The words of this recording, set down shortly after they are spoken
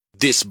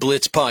This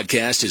Blitz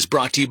podcast is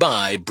brought to you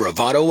by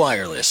Bravado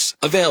Wireless.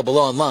 Available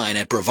online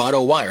at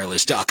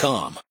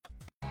bravadowireless.com.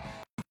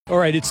 All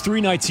right, it's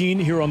 3:19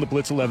 here on the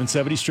Blitz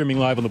 1170, streaming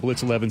live on the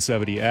Blitz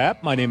 1170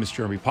 app. My name is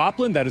Jeremy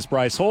Poplin. That is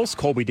Bryce Holst.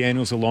 Colby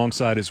Daniels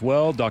alongside as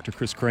well. Dr.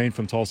 Chris Crane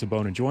from Tulsa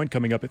Bone and Joint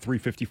coming up at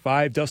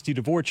 3:55. Dusty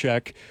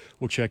Dvorak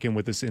will check in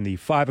with us in the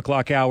 5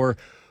 o'clock hour.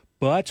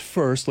 But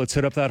first, let's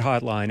hit up that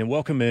hotline and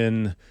welcome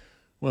in,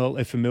 well,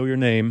 a familiar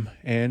name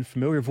and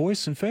familiar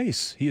voice and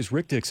face. He is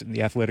Rick Dickson,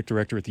 the athletic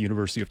director at the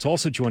University of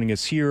Tulsa, joining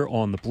us here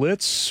on the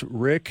Blitz.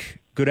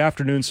 Rick, good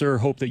afternoon, sir.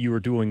 Hope that you are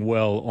doing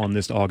well on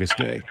this August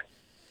day.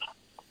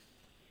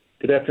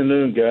 Good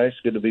afternoon, guys.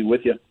 Good to be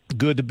with you.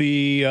 Good to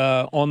be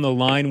on the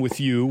line with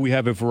you. We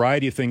have a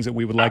variety of things that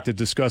we would like to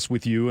discuss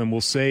with you, and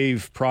we'll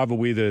save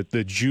probably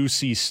the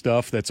juicy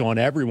stuff that's on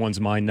everyone's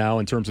mind now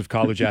in terms of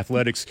college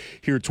athletics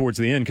here towards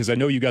the end, because I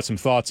know you got some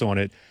thoughts on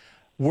it.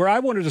 Where I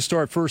wanted to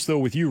start first, though,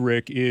 with you,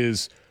 Rick,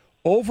 is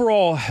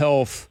overall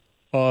health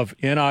of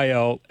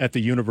NIL at the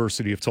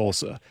University of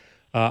Tulsa.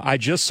 I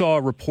just saw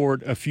a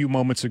report a few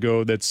moments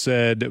ago that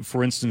said,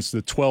 for instance,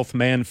 the 12th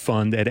Man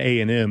Fund at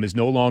A&M is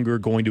no longer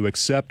going to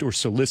accept or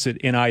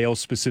solicit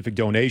NIL-specific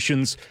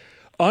donations.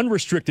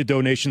 Unrestricted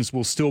donations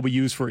will still be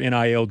used for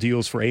NIL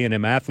deals for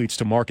A&M athletes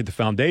to market the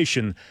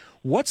foundation.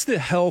 What's the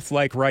health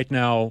like right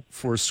now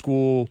for a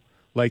school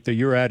like that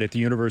you're at the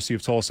University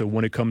of Tulsa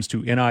when it comes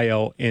to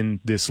NIL in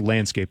this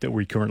landscape that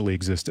we currently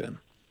exist in?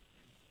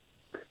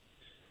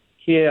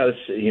 Yeah,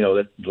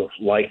 that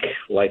like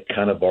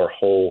kind of our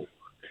whole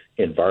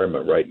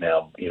environment right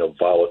now,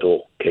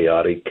 volatile,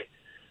 chaotic,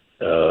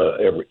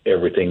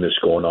 everything that's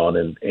going on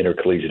in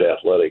intercollegiate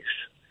athletics.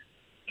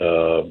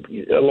 A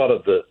lot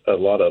of it,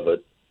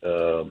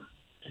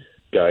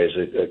 guys,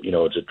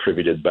 it's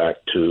attributed back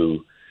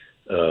to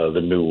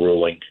the new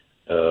ruling,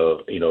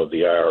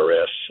 the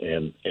IRS,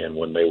 and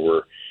when they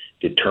were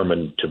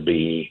determined to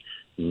be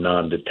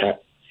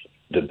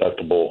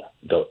non-deductible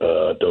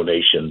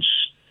donations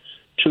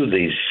to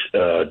these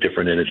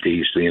different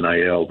entities, the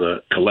NIL,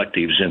 the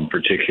collectives in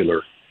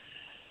particular,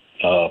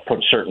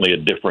 put certainly a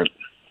different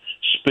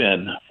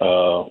spin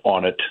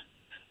on it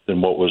than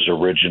what was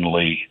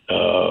originally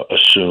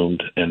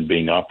assumed and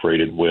being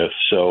operated with.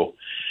 So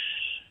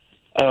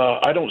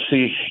I don't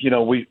see,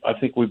 I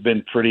think we've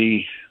been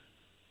pretty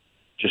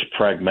just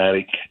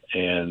pragmatic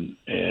and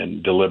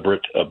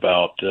deliberate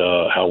about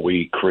how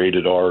we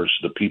created ours.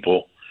 The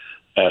people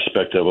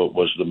aspect of it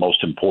was the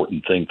most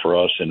important thing for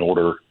us in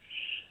order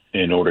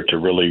to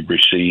really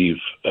receive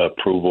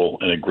approval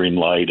and a green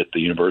light at the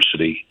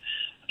university.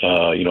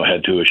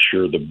 Had to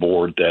assure the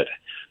board that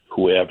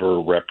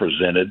whoever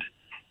represented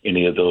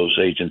any of those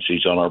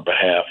agencies on our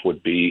behalf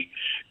would be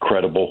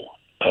credible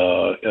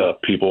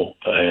people.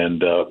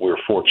 And we're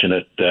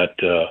fortunate that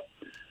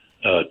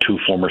two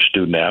former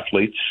student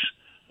athletes,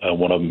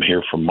 one of them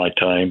here from my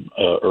time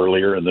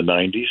earlier in the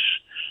 90s,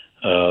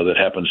 that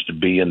happens to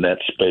be in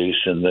that space,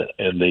 and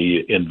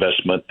the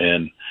investment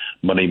and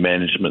money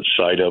management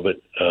side of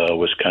it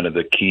was kind of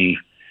the key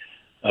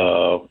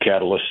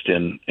catalyst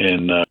in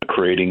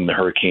creating the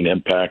Hurricane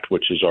Impact,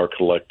 which is our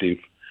collective.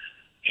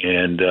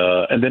 And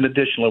then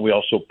additionally, we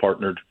also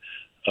partnered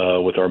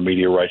with our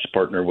media rights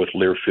partner with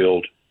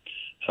Learfield,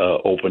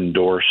 Open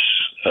Doors,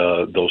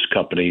 those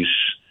companies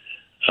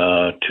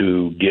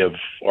to give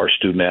our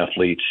student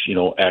athletes,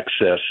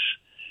 access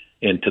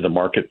into the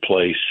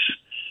marketplace.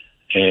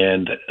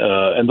 And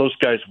those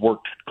guys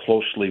worked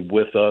closely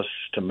with us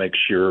to make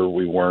sure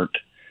we weren't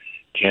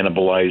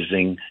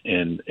cannibalizing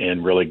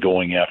and really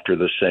going after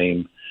the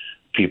same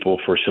people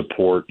for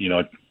support.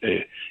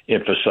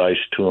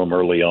 Emphasized to them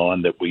early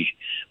on that we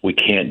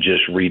can't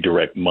just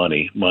redirect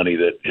money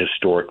that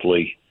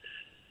historically,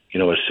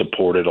 has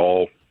supported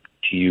all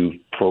TU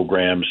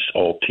programs,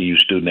 all TU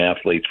student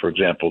athletes. For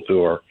example,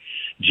 through our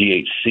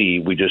GHC,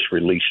 we just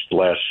released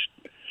last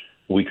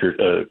week or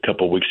a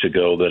couple of weeks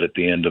ago that at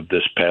the end of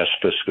this past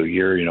fiscal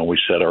year, we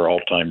set our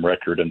all-time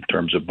record in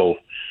terms of both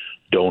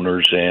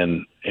donors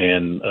and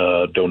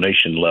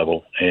donation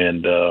level.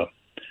 And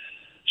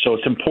so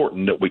it's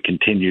important that we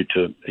continue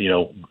to,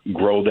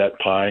 grow that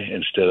pie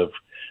instead of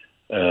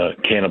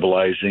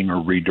cannibalizing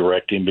or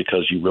redirecting,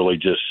 because you really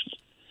just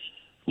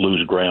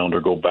lose ground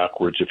or go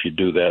backwards if you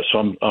do that.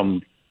 So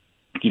I'm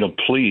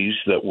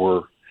pleased that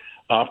we're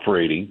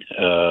operating,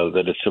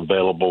 that it's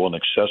available and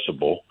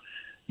accessible.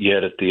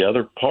 Yet at the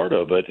other part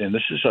of it, and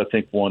this is, I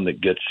think, one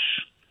that gets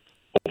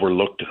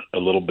overlooked a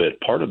little bit,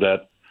 part of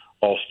that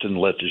Alston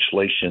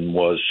legislation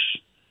was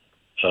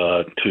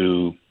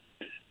to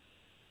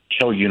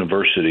tell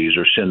universities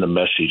or send the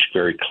message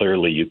very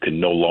clearly: you can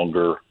no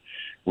longer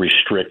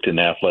restrict an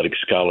athletic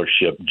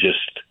scholarship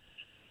just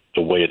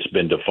the way it's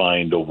been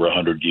defined over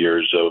 100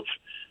 years of,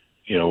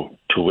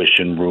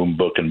 tuition, room,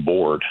 book, and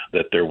board.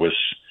 That there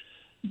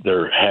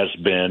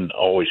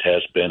always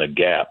has been a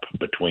gap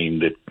between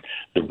the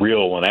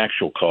real and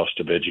actual cost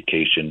of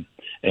education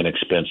and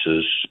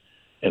expenses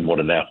and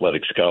what an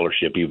athletic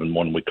scholarship, even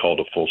one we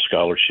called a full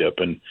scholarship.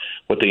 And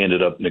what they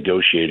ended up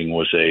negotiating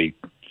was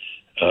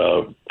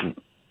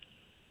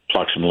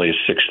approximately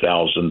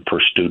 $6,000 per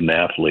student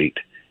athlete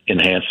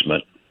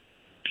enhancement.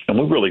 And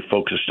we really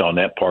focused on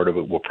that part of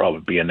it. We'll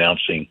probably be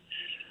announcing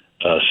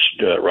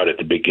right at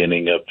the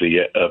beginning of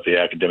the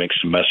academic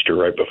semester,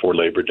 right before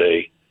Labor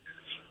Day,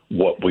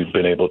 what we've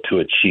been able to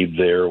achieve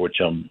there,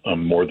 which I'm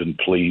more than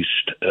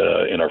pleased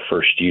in our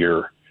first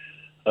year.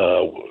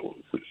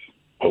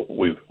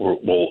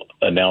 We'll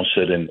announce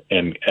it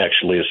and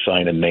actually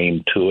assign a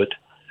name to it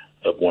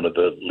of one of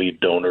the lead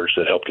donors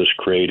that helped us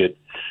create it.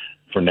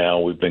 For now,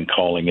 we've been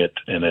calling it,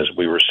 and as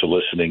we were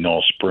soliciting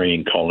all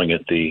spring, calling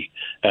it the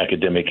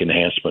Academic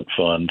Enhancement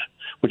Fund,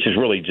 which is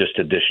really just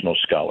additional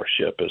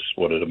scholarship is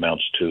what it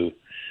amounts to.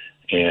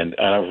 And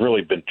I've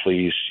really been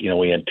pleased.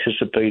 We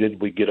anticipated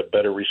we'd get a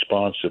better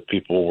response if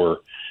people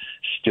were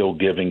still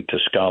giving to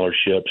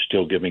scholarship,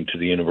 still giving to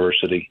the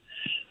university.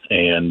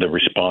 And the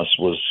response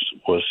was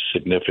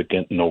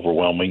significant and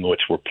overwhelming,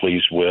 which we're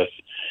pleased with.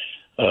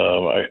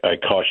 I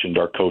cautioned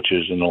our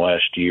coaches in the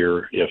last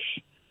year if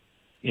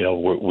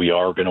we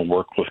are going to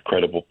work with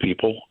credible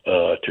people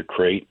to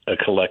create a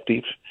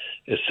collective.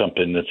 It's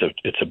something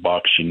it's a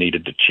box you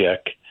needed to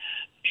check,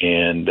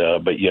 and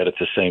but yet at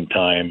the same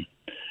time,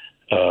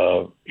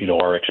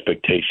 our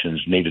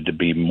expectations needed to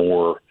be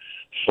more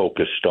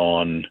focused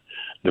on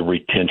the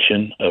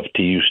retention of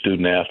TU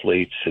student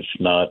athletes. It's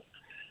not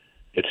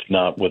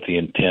with the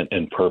intent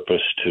and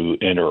purpose to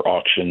enter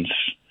auctions.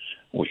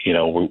 We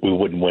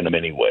wouldn't win them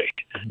anyway,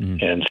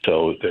 and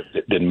so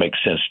it didn't make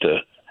sense to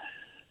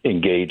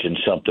engage in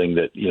something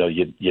that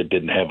you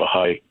didn't have a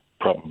high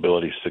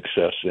probability of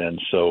success in.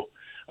 So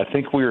I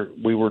think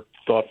we were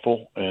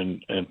thoughtful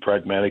and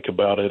pragmatic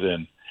about it,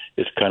 and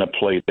it's kind of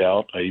played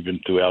out. I even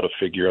threw out a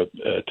figure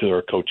to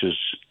our coaches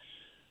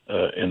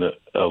a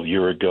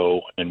year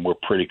ago, and we're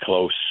pretty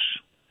close.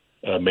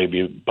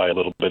 Maybe by a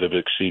little bit have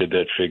exceeded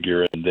that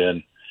figure, and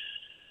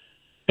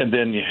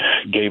then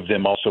gave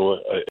them also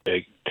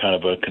a kind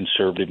of a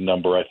conservative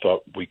number I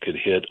thought we could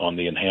hit on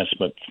the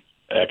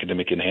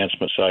academic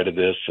enhancement side of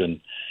this, and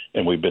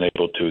we've been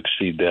able to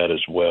exceed that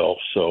as well.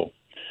 So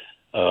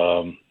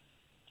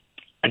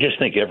I just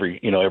think every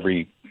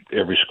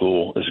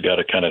school has got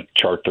to kind of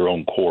chart their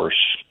own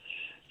course.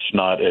 It's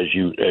not as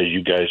you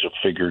guys have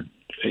figured,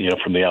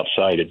 from the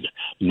outside,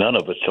 none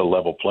of it's a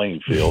level playing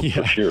field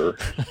for sure.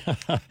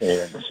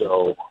 And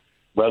so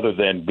rather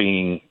than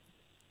being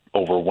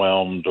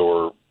overwhelmed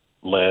or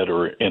led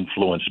or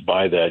influenced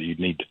by that, you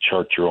need to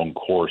chart your own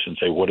course and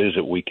say, what is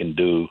it we can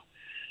do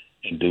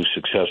and do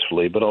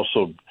successfully, but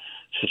also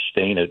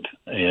sustain it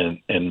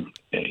and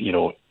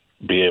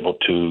be able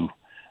to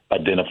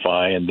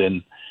identify and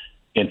then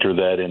enter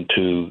that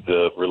into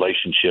the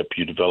relationship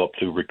you develop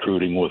through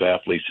recruiting with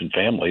athletes and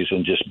families,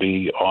 and just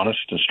be honest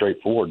and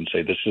straightforward and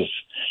say, this is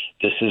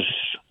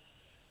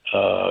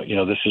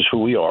who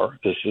we are.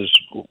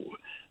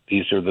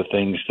 These are the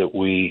things that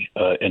we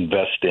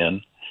invest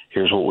in.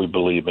 Here's what we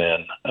believe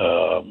in,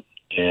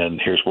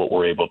 and here's what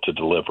we're able to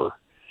deliver.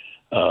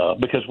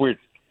 Because we're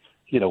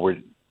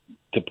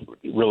to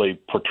really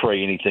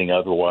portray anything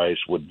otherwise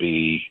would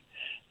be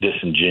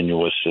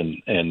disingenuous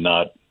and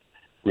not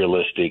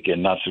realistic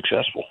and not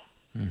successful.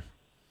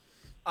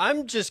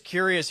 I'm just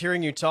curious,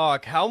 hearing you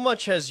talk, how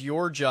much has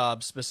your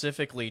job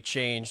specifically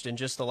changed in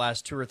just the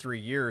last 2 or 3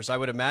 years? I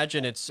would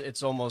imagine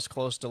it's almost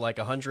close to like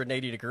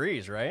 180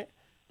 degrees, right?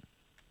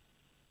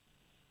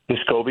 This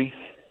Colby?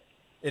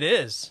 It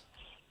is.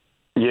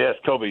 Yes,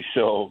 Colby.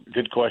 So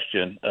good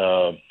question.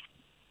 Now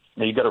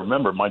you got to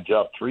remember, my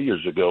job 3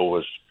 years ago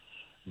was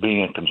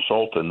being a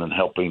consultant and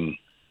helping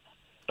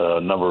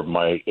a number of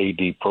my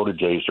AD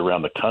proteges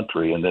around the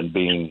country, and then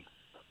being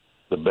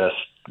the best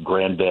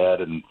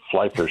granddad and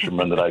fly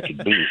fisherman that I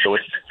could be. So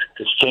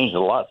it's changed a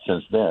lot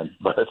since then.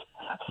 But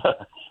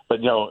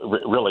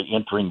really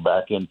entering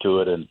back into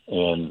it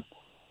and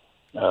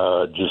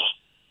just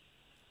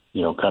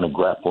kind of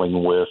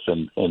grappling with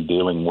and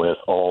dealing with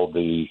all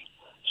the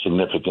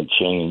significant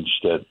change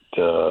that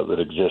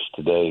exists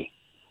today.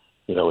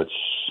 It's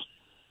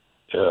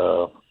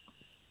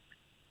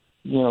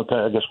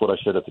I guess what I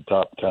said at the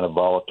top, kind of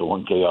volatile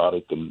and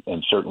chaotic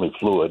and certainly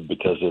fluid,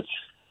 because it's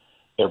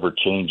ever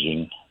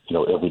changing,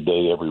 every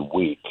day, every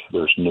week.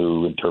 There's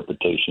new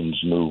interpretations,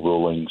 new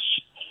rulings.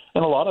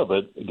 And a lot of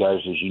it, guys,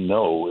 as you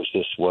know, is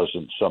this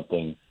wasn't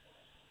something,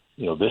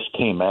 this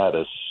came at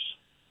us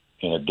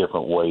in a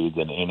different way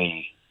than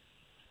any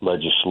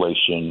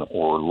legislation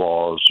or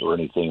laws or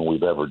anything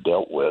we've ever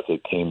dealt with.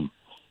 It came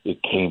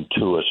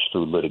to us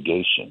through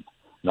litigation,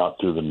 not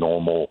through the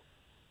normal,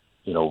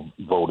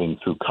 voting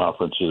through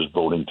conferences,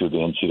 voting through the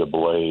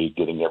NCAA,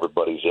 getting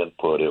everybody's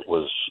input. It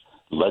was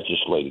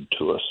legislated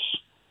to us.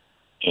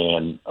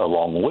 And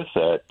along with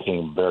that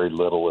came very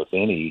little, if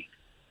any,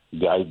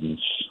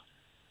 guidance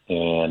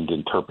and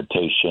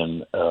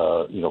interpretation,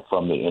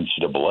 from the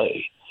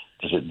NCAA,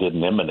 because it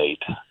didn't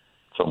emanate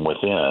from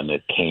within.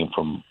 It came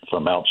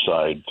from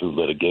outside through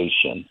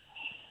litigation.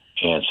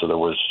 And so there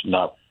was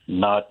not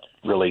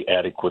really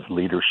adequate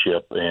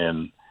leadership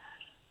and,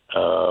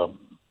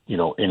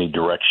 any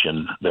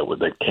direction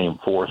that came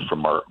forth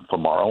from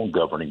our own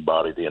governing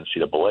body, the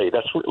NCAA.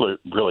 That's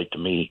really to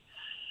me,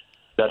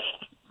 that's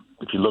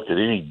if you looked at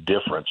any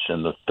difference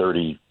in the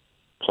 30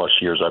 plus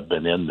years I've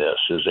been in this,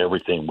 is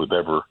everything we've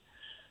ever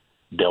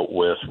dealt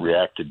with,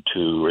 reacted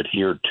to,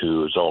 adhered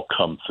to has all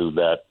come through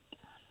that,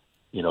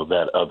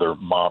 that other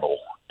model.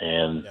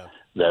 And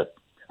that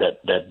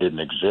didn't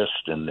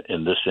exist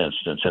in this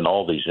instance, in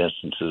all these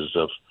instances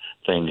of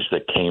things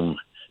that came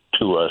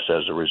to us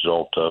as a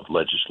result of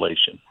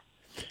legislation.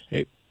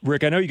 Hey,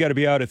 Rick, I know you got to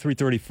be out at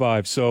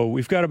 3:35, so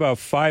we've got about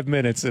 5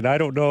 minutes, and I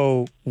don't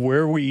know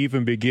where we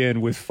even begin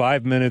with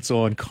 5 minutes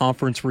on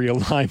conference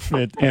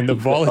realignment and the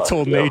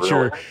volatile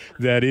nature really.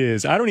 that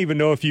is. I don't even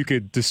know if you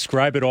could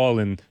describe it all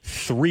in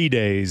 3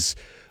 days,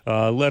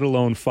 let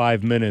alone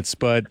 5 minutes.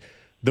 But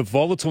the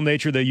volatile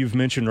nature that you've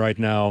mentioned right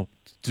now,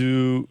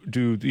 does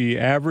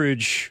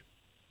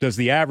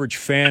the average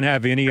fan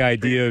have any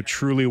idea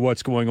truly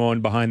what's going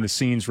on behind the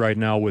scenes right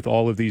now with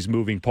all of these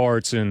moving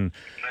parts? And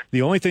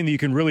the only thing that you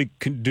can really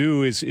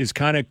do is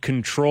kind of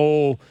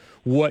control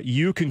what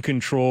you can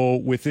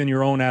control within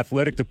your own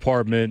athletic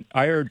department.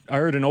 I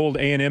heard an old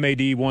A&M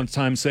AD one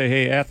time say,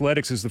 hey,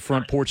 athletics is the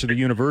front porch of the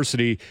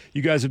university.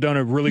 You guys have done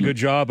a really good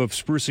job of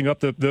sprucing up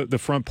the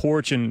front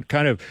porch and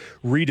kind of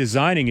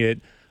redesigning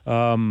it.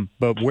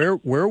 But where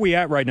are we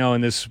at right now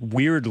in this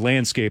weird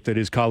landscape that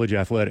is college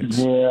athletics?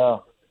 Yeah,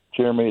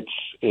 Jeremy,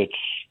 it's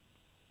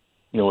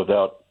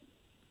without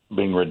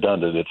being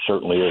redundant, it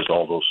certainly is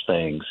all those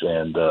things.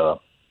 And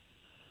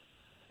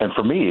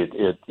for me,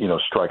 it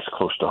strikes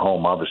close to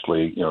home.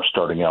 Obviously,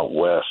 starting out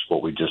west,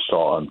 what we just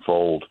saw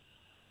unfold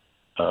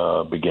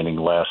beginning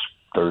last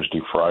Thursday,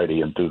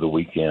 Friday, and through the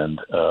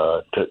weekend,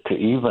 to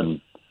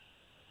even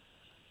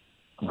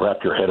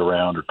wrap your head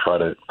around or try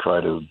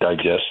to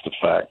digest the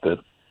fact that,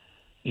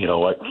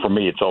 like for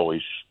me, it's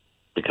always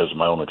because of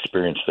my own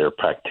experience there,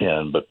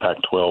 Pac-10, but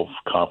Pac-12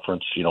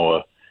 conference,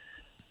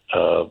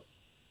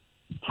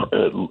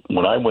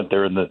 when I went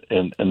there in the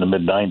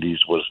mid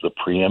 '90s, was the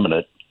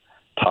preeminent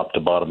top to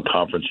bottom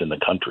conference in the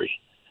country,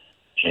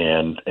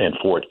 and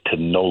for it to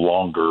no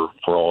longer,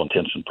 for all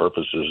intents and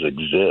purposes,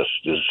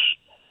 exist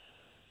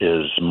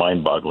is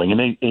mind boggling.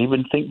 And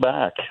even think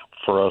back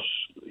for us,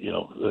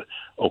 the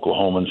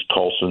Oklahomans,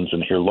 Tulsans,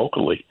 and here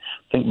locally,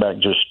 think back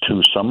just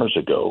 2 summers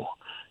ago,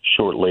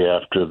 shortly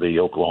after the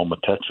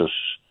Oklahoma-Texas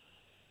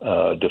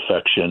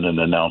defection and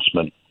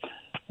announcement,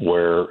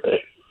 where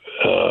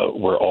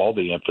all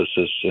the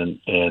emphasis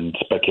and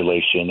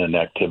speculation and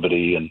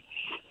activity and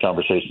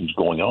conversations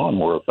going on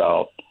were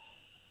about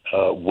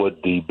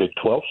would the Big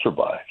 12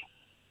 survive,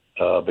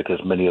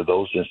 because many of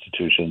those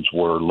institutions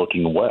were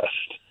looking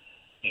west.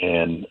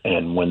 And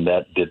when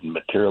that didn't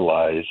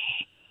materialize,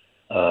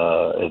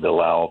 it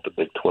allowed the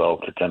Big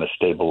 12 to kind of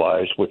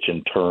stabilize, which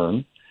in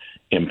turn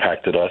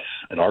impacted us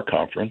in our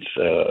conference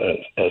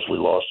as we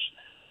lost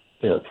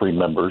 3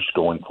 members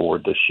going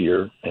forward this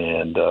year.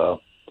 And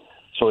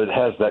so it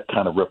has that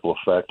kind of ripple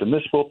effect. And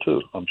this will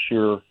too, I'm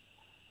sure.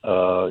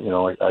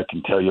 I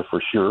can tell you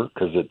for sure,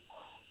 because it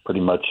pretty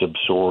much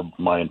absorbed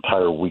my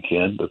entire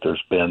weekend, that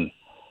there's been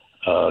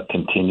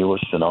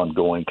continuous and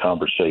ongoing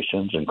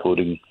conversations,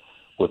 including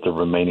with the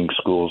remaining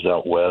schools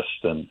out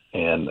west and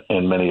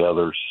many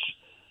others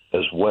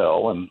as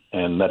well.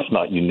 And that's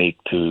not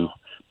unique to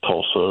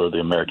Tulsa or the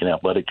American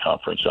Athletic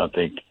Conference. I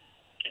think,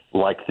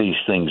 like these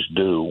things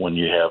do, when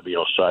you have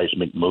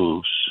seismic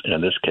moves,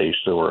 in this case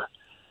there were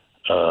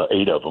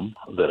 8 of them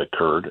that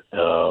occurred,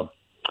 that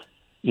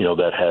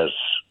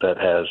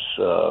has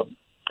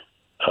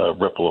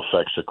ripple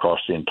effects across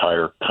the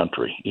entire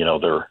country.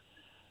 They're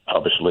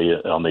obviously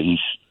on the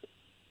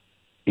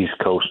east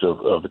coast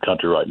of the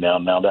country right now.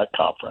 Now that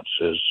conference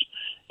is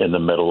in the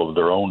middle of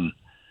their own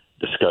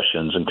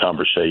discussions and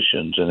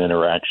conversations and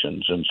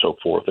interactions and so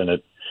forth.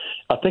 And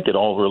I think it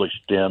all really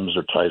stems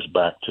or ties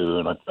back to,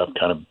 and I've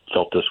kind of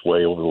felt this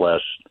way over the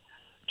last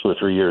 2 or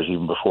 3 years,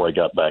 even before I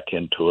got back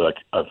into it.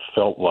 I've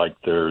felt like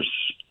there's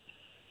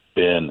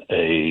been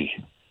a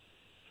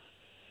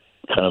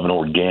kind of an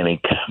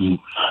organic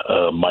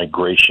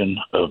migration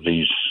of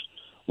these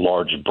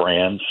large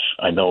brands.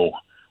 I know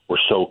we're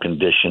so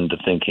conditioned to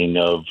thinking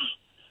of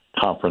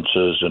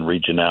conferences and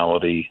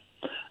regionality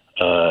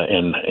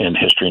and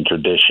history and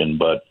tradition,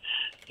 but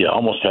you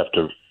almost have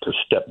to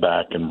step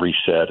back and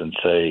reset and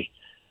say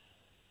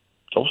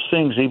those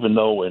things, even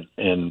though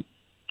in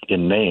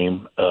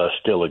name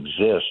still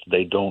exist,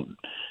 they don't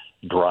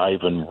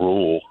drive and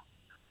rule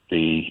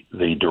the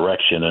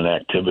direction and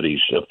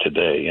activities of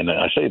today. And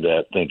I say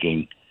that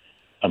thinking,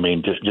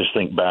 just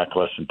think back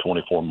less than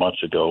 24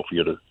 months ago, if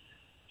you'd have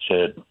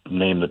said,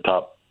 name the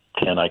top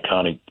 10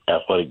 iconic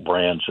athletic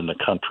brands in the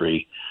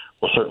country,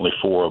 well, certainly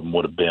 4 of them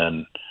would have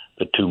been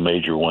the 2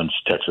 major ones,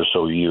 Texas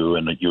OU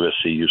and the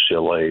USC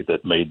UCLA,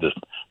 that made the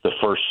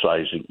first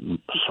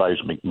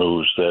seismic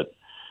moves that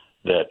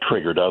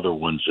triggered other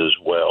ones as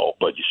well.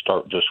 But you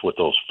start just with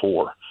those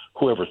 4.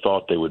 Whoever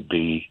thought they would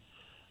be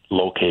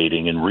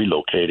locating and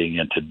relocating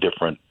into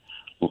different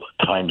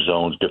time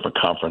zones, different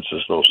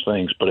conferences, those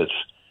things. But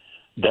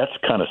that's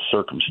kind of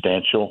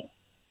circumstantial.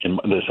 And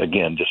this,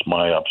 again, just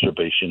my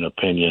observation,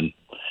 opinion.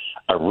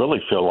 I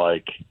really feel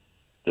like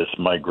this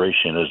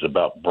migration is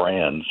about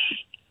brands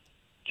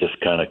just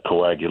kind of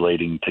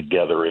coagulating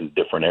together in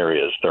different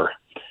areas.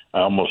 I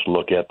almost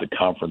look at the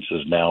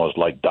conferences now as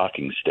like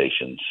docking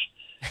stations,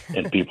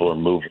 and people are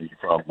moving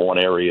from one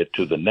area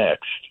to the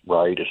next.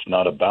 Right? It's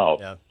not about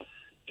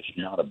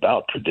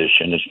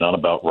tradition. It's not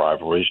about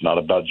rivalry. It's not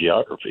about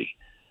geography,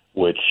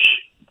 which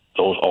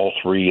all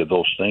three of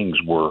those things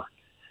were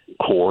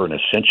core and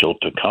essential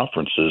to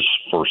conferences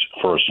for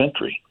a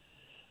century.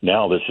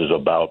 Now this is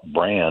about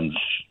brands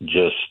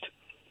just,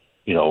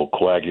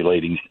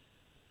 coagulating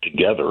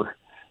together,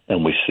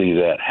 and we see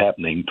that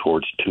happening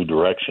towards two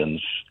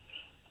directions.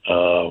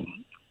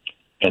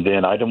 And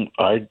then I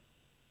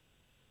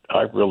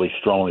really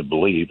strongly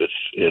believe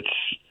it's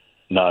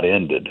not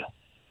ended,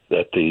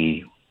 that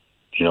the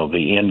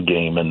end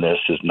game in this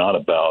is not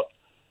about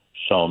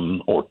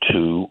some or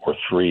two or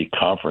three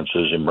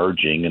conferences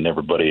emerging and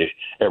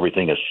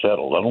everything is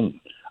settled.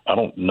 I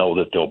don't know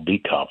that there'll be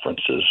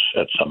conferences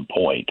at some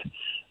point,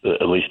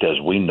 at least as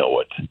we know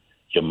it.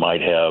 You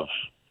might have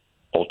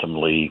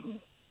ultimately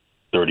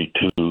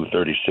 32,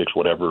 36,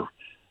 whatever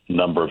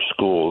number of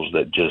schools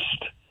that just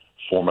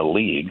form a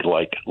league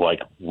like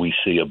we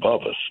see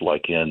above us,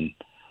 like in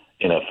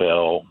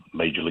NFL,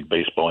 Major League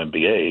Baseball,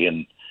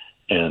 NBA,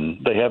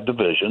 and they have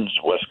divisions,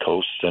 West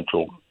Coast,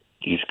 Central,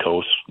 East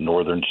Coast,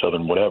 Northern,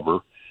 Southern, whatever,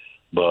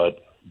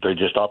 but they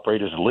just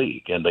operate as a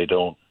league, and they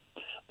don't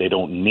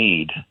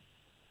need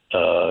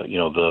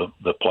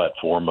the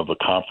platform of a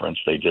conference.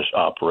 They just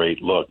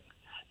operate. Look,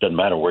 doesn't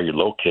matter where you're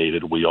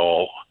located. We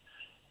all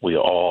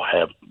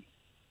have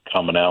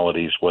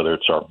commonalities, whether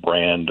it's our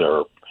brand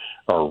or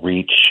our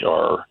reach,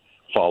 our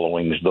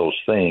followings, those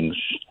things.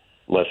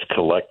 Let's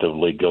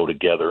collectively go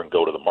together and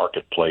go to the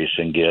marketplace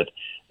and get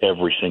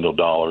every single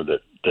dollar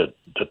that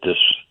this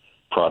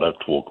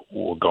product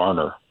will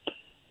garner,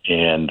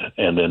 and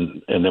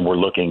then we're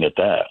looking at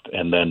that,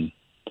 and then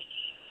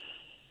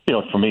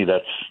for me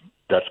that's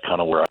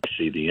kind of where I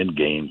see the end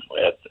game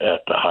at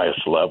the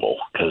highest level,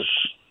 because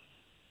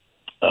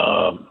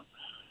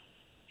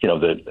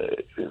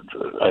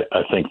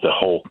I think the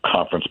whole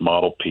conference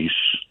model piece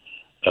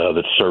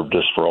that served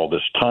us for all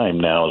this time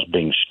now is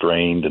being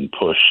strained and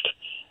pushed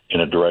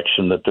in a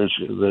direction that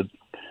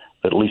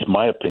at least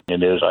my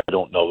opinion is I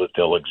don't know that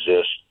they'll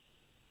exist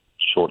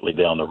shortly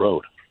down the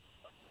road.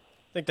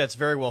 I think that's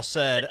very well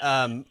said.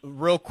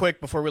 Real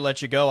quick before we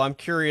let you go, I'm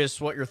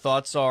curious what your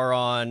thoughts are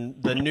on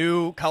the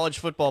new college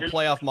football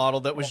playoff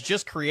model that was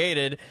just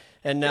created.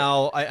 And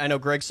now I know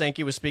Greg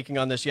Sankey was speaking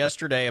on this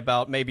yesterday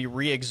about maybe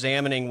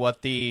re-examining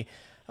what the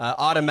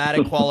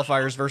automatic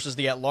qualifiers versus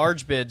the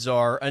at-large bids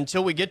are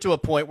until we get to a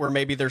point where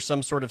maybe there's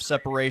some sort of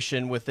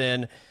separation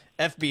within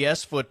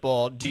FBS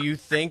football. Do you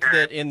think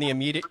that in the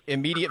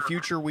immediate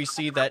future we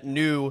see that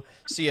new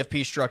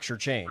CFP structure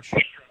change?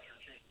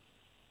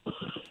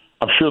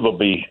 I'm sure there'll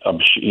be,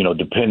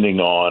 depending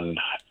on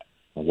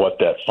what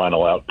that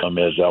final outcome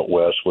is out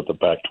west with the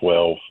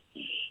Pac-12,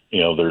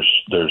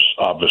 there's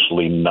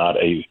obviously not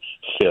a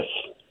fifth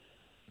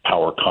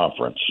power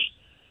conference.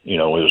 It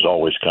was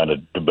always kind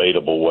of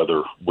debatable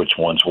which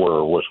ones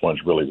were or which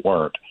ones really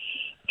weren't.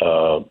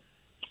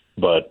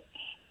 But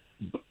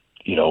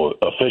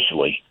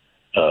officially,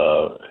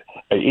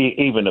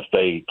 even if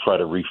they try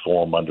to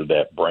reform under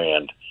that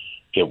brand,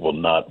 it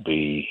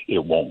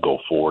won't go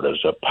forward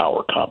as a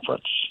power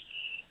conference.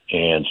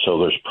 And so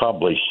there's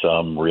probably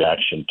some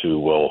reaction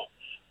to,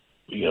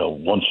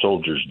 one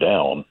soldier's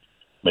down,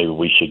 maybe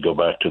we should go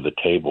back to the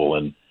table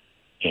and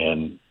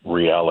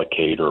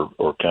reallocate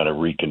or kind of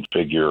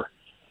reconfigure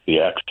the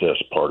access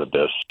part of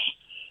this.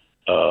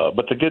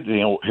 But the good,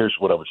 here's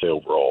what I would say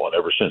overall. And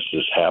ever since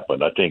this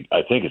happened, I think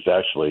it's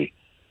actually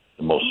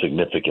the most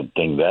significant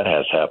thing that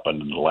has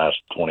happened in the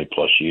last 20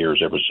 plus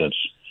years, ever since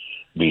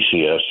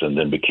BCS and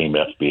then became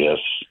FBS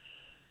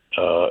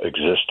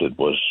existed,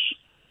 was,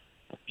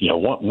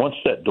 once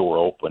that door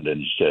opened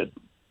and you said,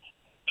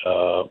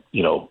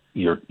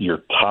 your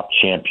top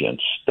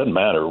champions, doesn't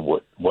matter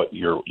what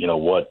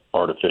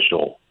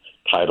artificial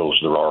titles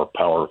there are,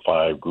 Power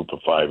 5, Group of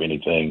 5,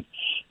 anything.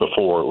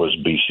 Before it was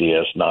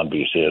BCS,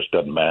 non-BCS,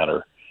 doesn't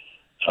matter.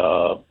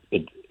 By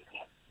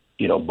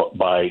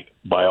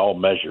all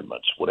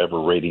measurements, whatever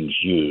ratings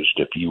used,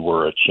 if you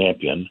were a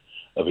champion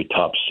of a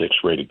top 6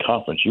 rated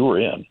conference, you were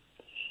in.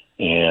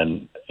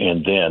 And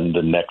then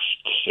the next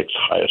 6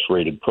 highest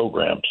rated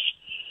programs.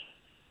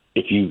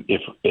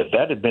 If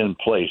that had been in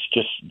place,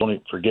 just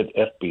don't forget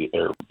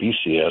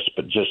BCS,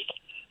 but just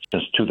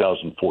since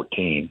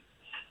 2014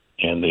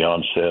 and the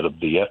onset of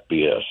the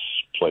FBS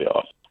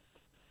playoff,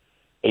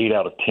 8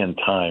 out of 10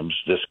 times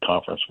this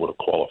conference would have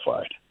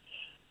qualified.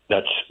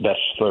 That's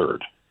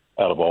third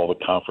out of all the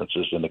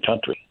conferences in the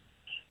country,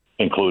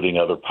 including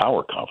other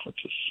power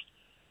conferences.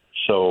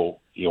 So,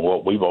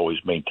 what we've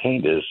always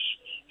maintained is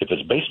if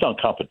it's based on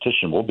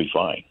competition, we'll be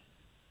fine.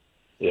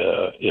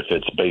 If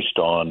it's based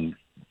on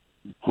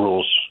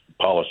rules,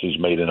 policies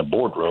made in a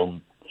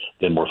boardroom,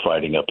 then we're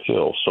fighting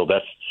uphill. So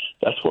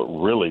that's what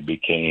really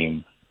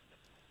became,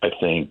 I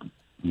think,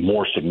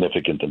 more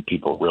significant than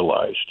people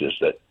realized, is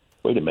that,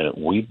 wait a minute,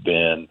 we've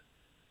been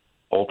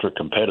ultra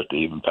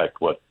competitive. In fact,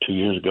 3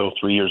 years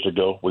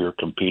ago, we were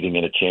competing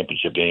in a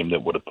championship game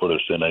that would have put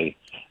us in a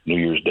New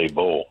Year's Day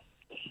bowl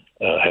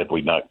had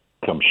we not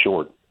come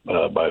short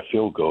by a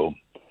field goal,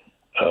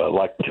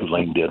 like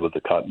Tulane did with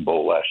the Cotton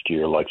Bowl last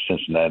year, like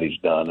Cincinnati's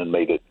done, and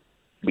made it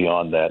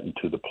beyond that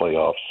into the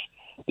playoffs.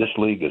 This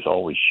league has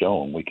always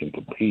shown we can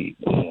compete,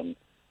 and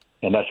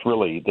this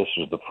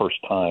is the first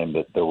time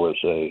that there was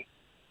a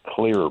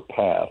clearer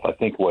path. I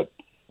think what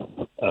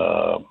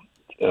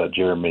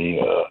Jeremy,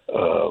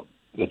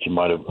 that you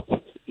might have,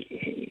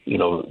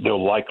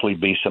 there'll likely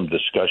be some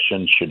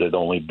discussion. Should it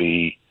only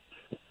be,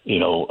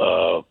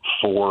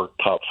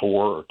 top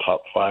four or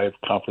top five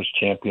conference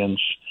champions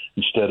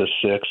instead of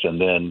six, and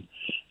then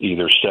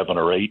either 7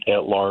 or 8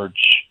 at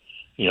large?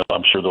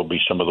 I'm sure there'll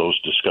be some of those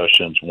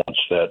discussions once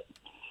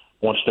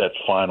that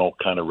final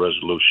kind of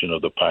resolution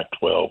of the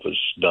Pac-12 is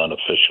done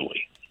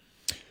officially.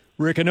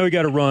 Rick, I know you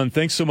got to run.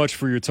 Thanks so much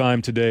for your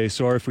time today.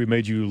 Sorry if we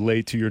made you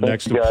late to your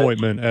next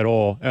appointment at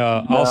all.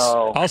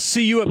 No. I'll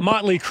see you at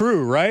Motley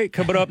Crue, right?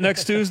 Coming up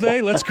next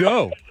Tuesday. Let's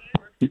go.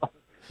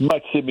 You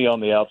might see me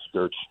on the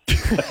outskirts.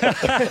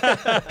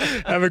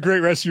 Have a great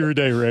rest of your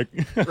day, Rick.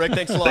 Rick,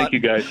 thanks a lot. Thank you,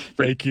 guys.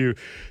 Thank you.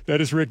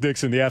 That is Rick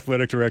Dickson, the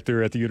athletic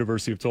director at the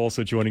University of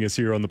Tulsa, joining us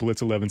here on the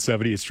Blitz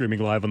 1170. It's streaming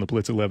live on the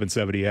Blitz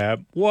 1170 app.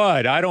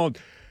 What?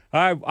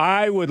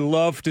 I would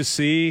love to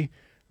see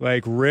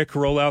Rick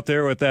roll out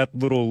there with that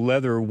little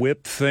leather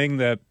whip thing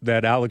that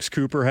Alex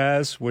Cooper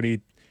has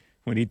when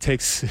he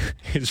takes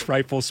his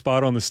rightful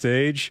spot on the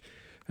stage.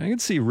 I can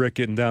see Rick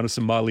getting down to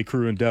some Motley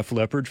Crue and Def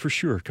Leppard for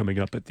sure coming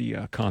up at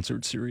the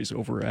concert series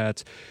over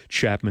at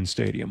Chapman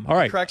Stadium. All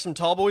right. Crack some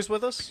tall boys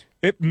with us?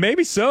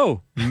 Maybe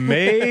so.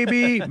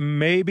 Maybe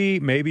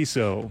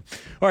so.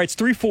 All right, it's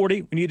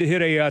 3:40. We need to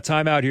hit a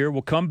timeout here.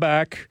 We'll come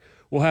back.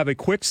 We'll have a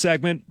quick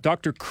segment.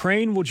 Dr.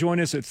 Crane will join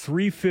us at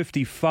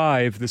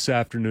 3:55 this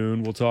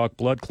afternoon. We'll talk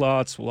blood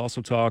clots. We'll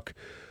also talk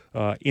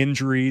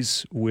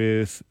injuries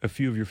with a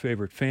few of your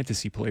favorite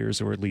fantasy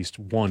players, or at least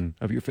one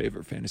of your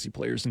favorite fantasy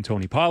players, and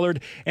Tony Pollard.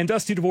 And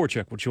Dusty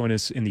Dvorak will join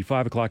us in the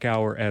 5 o'clock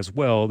hour as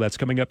well. That's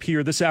coming up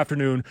here this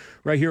afternoon,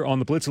 right here on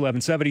the Blitz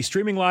 1170,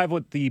 streaming live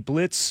with the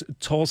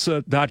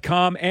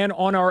BlitzTulsa.com and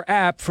on our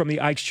app from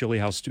the Ike's Chili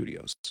House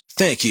Studios.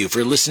 Thank you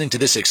for listening to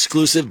this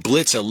exclusive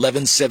Blitz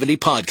 1170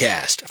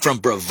 podcast from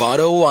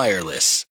Bravado Wireless.